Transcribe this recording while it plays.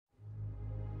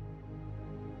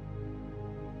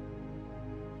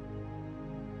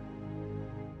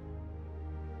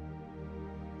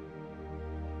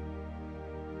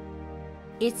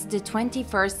It's the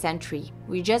 21st century.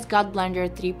 We just got Blender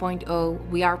 3.0.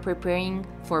 We are preparing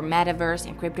for metaverse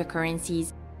and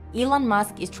cryptocurrencies. Elon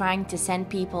Musk is trying to send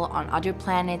people on other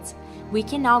planets. We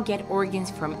can now get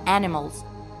organs from animals.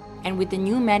 And with the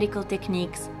new medical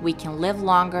techniques, we can live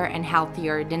longer and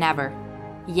healthier than ever.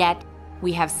 Yet,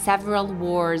 we have several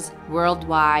wars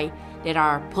worldwide that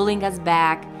are pulling us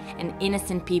back, and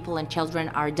innocent people and children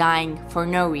are dying for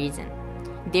no reason.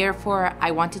 Therefore,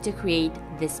 I wanted to create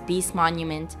this peace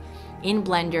monument in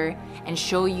Blender and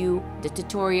show you the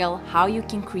tutorial how you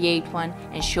can create one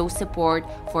and show support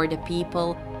for the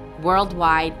people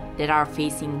worldwide that are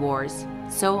facing wars.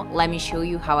 So let me show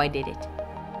you how I did it.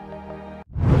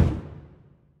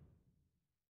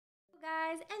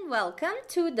 And welcome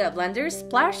to the Blender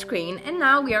splash screen, and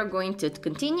now we are going to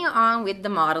continue on with the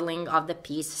modeling of the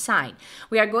peace sign.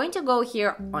 We are going to go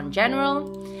here on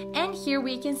general, and here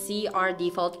we can see our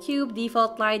default cube,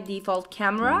 default light, default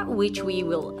camera, which we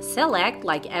will select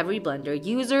like every Blender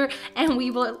user, and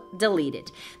we will delete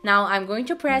it. Now I'm going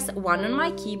to press 1 on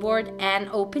my keyboard and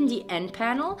open the end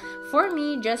panel for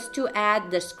me just to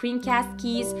add the screencast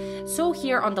keys. So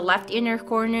here on the left inner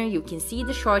corner you can see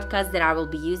the shortcuts that I will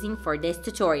be using for this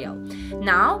tutorial.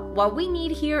 Now what we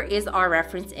need here is our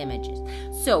reference images.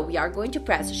 So we are going to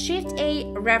press Shift A,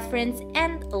 reference,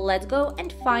 and let's go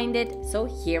and find it. So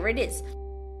here it is.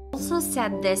 Also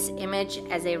set this image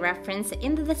as a reference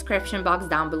in the description box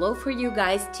down below for you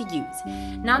guys to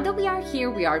use. Now that we are here,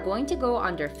 we are going to go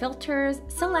under filters,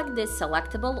 select this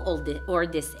selectable or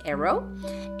this arrow,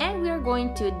 and we are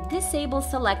going to disable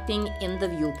selecting in the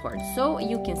viewport. So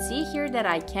you can see here that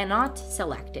I cannot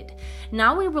select it.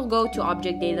 Now we will go to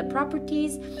object data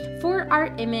properties for our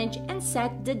image and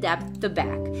set the depth to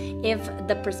back. If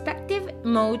the perspective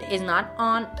mode is not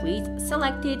on, please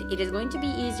select it. It is going to be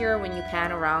easier when you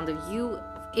pan around the view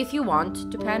if you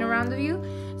want to pan around the view,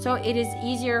 so it is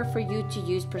easier for you to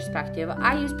use perspective.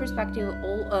 I use perspective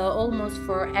almost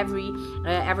for every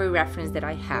reference that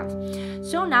I have.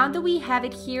 So now that we have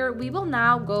it here, we will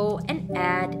now go and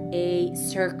add a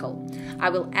circle. I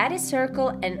will add a circle,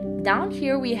 and down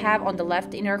here we have on the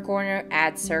left inner corner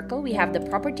add circle. We have the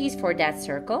properties for that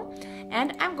circle,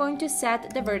 and I'm going to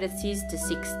set the vertices to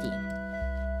 16.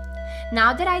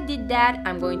 Now that I did that,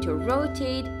 I'm going to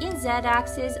rotate in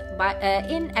z-axis by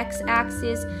in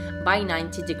x-axis by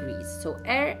 90 degrees. So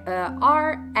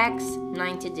Rx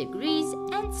 90 degrees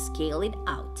and scale it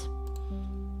out.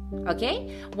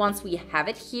 Okay, once we have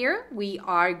it here, we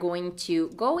are going to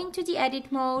go into the edit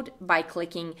mode by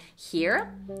clicking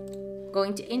here,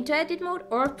 going into edit mode,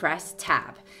 or press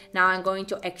tab. Now I'm going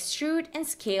to extrude and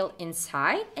scale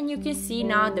inside, and you can see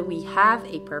now that we have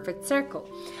a perfect circle.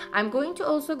 I'm going to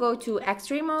also go to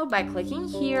x-ray mode by clicking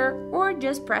here, or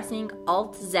just pressing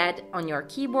Alt Z on your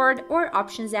keyboard, or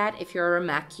Option Z if you're a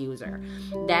Mac user.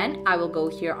 Then I will go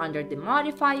here under the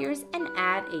modifiers and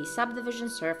add a subdivision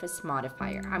surface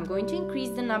modifier. I'm going to increase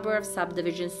the number of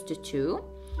subdivisions to 2.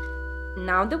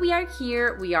 Now that we are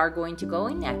here, we are going to go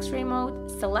in X-ray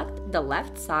mode, select the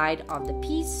left side of the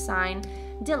peace sign,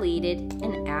 delete it,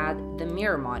 and add the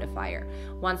mirror modifier.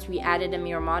 Once we added the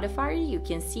mirror modifier, you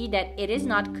can see that it is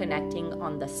not connecting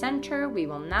on the center. We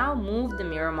will now move the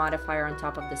mirror modifier on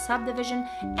top of the subdivision,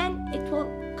 and it will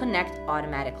connect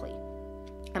automatically.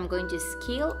 I'm going to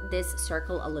scale this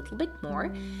circle a little bit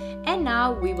more, and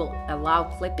now we will allow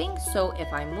clipping. So if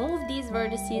I move these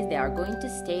vertices, they are going to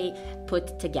stay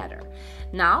put together.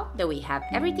 Now that we have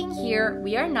everything here,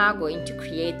 we are now going to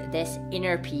create this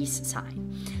inner peace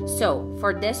sign. So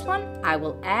for this one, I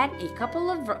will add a couple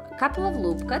of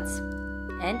loop cuts,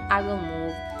 and I will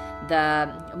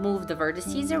move the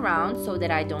vertices around so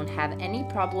that I don't have any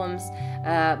problems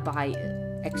by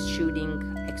extruding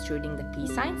the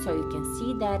peace sign. So you can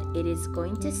see that it is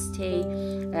going to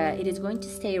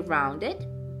stay rounded.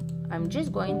 I'm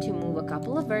just going to move a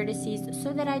couple of vertices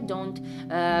so that I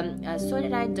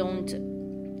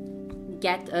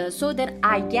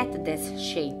get this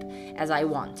shape as I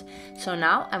want. So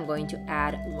now I'm going to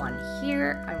add one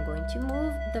here. I'm going to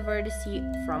move the vertice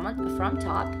from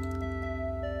top,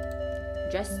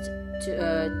 just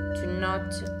to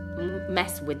not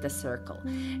mess with the circle.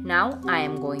 Now I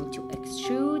am going to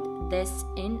extrude this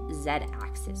in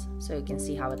z-axis, so you can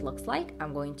see how it looks like.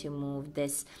 I'm going to move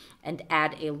this and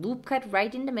add a loop cut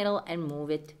right in the middle and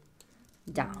move it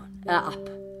down up.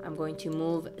 I'm going to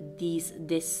move these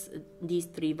 3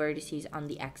 vertices on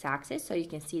the x-axis, so you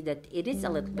can see that it is a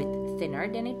little bit thinner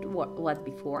than it was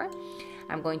before.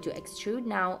 I'm going to extrude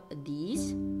now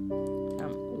these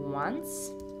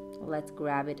once. Let's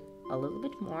grab it a little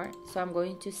bit more, so I'm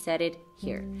going to set it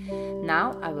here.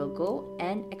 Now I will go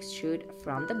and extrude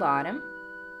from the bottom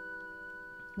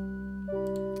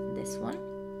this one.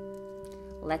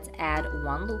 Let's add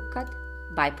one loop cut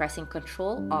by pressing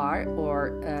Ctrl R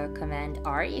or Command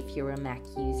R if you're a Mac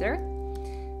user.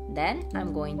 Then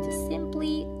I'm going to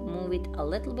simply move it a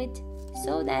little bit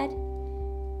so that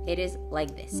it is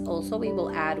like this. Also, we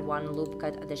will add one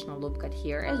additional loop cut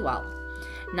here as well.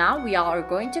 Now we are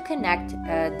going to connect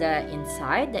the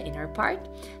inner part.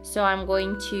 So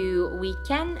we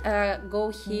can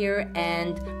go here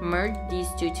and merge these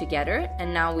two together,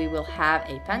 and now we will have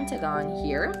a pentagon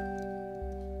here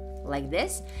like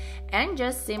this, and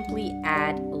just simply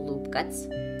add loop cuts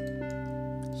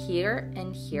here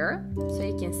and here, so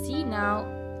you can see now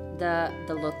the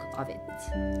look of it.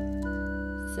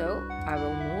 So I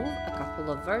will move a couple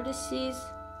of vertices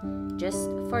just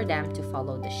for them to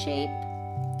follow the shape,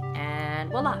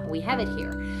 and voila, we have it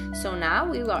here. So now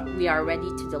we are ready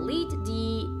to delete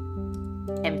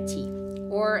the empty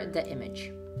or the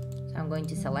image. So I'm going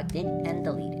to select it and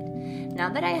delete it. Now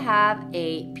that I have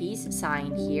a peace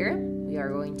sign here, we are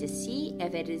going to see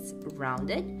if it is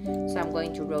rounded. So I'm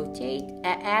going to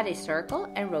add a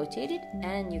circle and rotate it,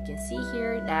 and you can see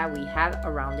here that we have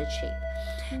a rounded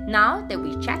shape. Now that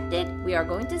we checked it, we are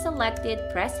going to select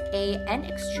it, press A, and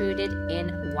extrude it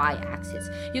in Y-axis.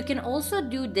 You can also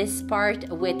do this part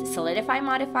with solidify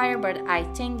modifier, but I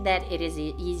think that it is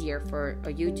easier for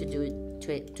you to do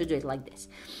it like this.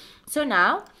 So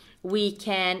now we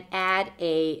can add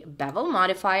a bevel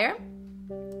modifier,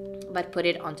 but put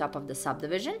it on top of the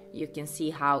subdivision. You can see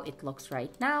how it looks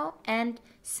right now, and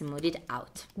smooth it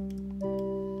out.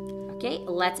 Okay,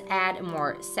 let's add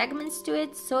more segments to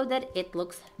it so that it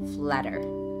looks flatter.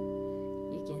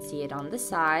 You can see it on the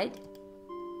side.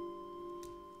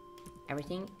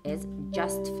 Everything is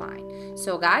just fine.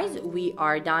 So guys, we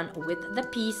are done with the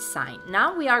peace sign.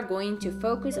 Now we are going to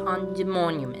focus on the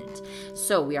monument.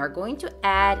 So we are going to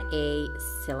add a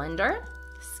cylinder,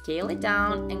 scale it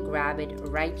down, and grab it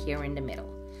right here in the middle.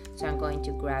 So I'm going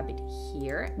to grab it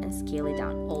here and scale it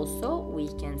down. Also, we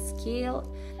can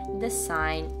scale the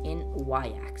sign in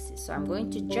Y-axis. So I'm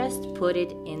going to just put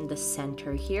it in the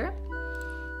center here,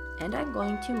 and I'm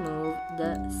going to move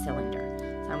the cylinder.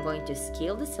 So I'm going to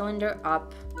scale the cylinder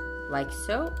up like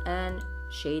so and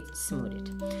shade smooth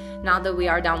it. Now that we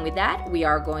are done with that, we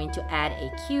are going to add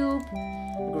a cube,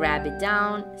 grab it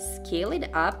down, scale it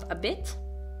up a bit.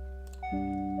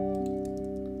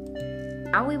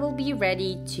 Now we will be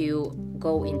ready to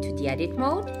go into the edit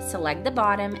mode, select the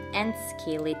bottom and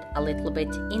scale it a little bit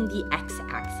in the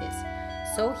x-axis.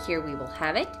 So here we will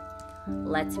have it.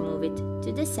 Let's move it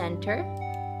to the center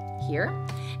here.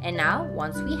 And now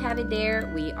once we have it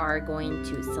there, we are going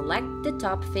to select the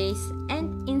top face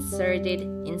and insert it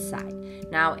inside.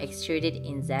 Now extrude it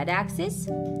in z-axis,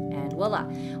 and voila.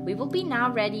 We will be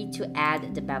now ready to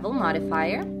add the bevel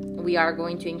modifier. We are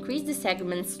going to increase the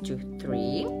segments to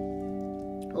 3.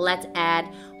 Let's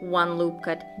add one loop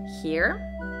cut here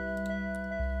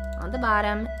on the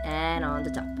bottom and on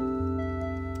the top.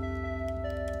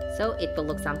 So it will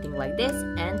look something like this,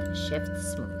 and shift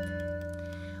smooth.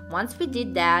 Once we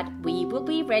did that, we will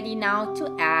be ready now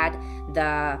to add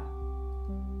the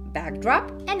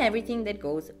backdrop and everything that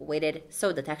goes with it,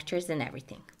 so the textures and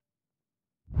everything.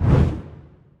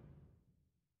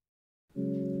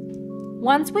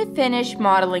 Once we finish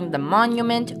modeling the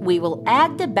monument, we will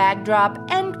add the backdrop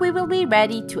and we will be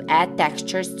ready to add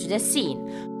textures to the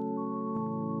scene.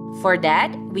 For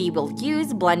that, we will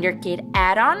use BlenderKit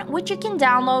add-on, which you can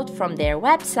download from their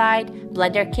website,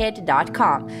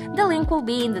 BlenderKit.com. The link will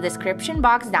be in the description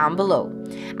box down below.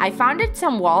 I found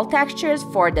some wall textures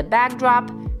for the backdrop,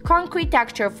 concrete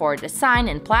texture for the sign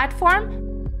and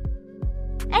platform,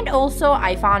 and also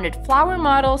I found flower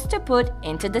models to put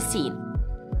into the scene.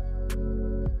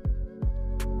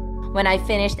 When I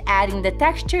finished adding the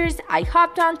textures, I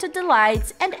hopped onto the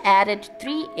lights and added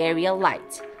 3 aerial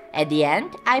lights. At the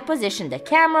end, I positioned the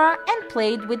camera and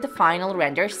played with the final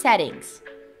render settings.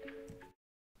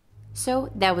 So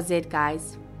that was it,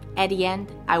 guys. At the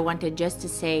end, I wanted just to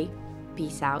say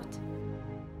peace out.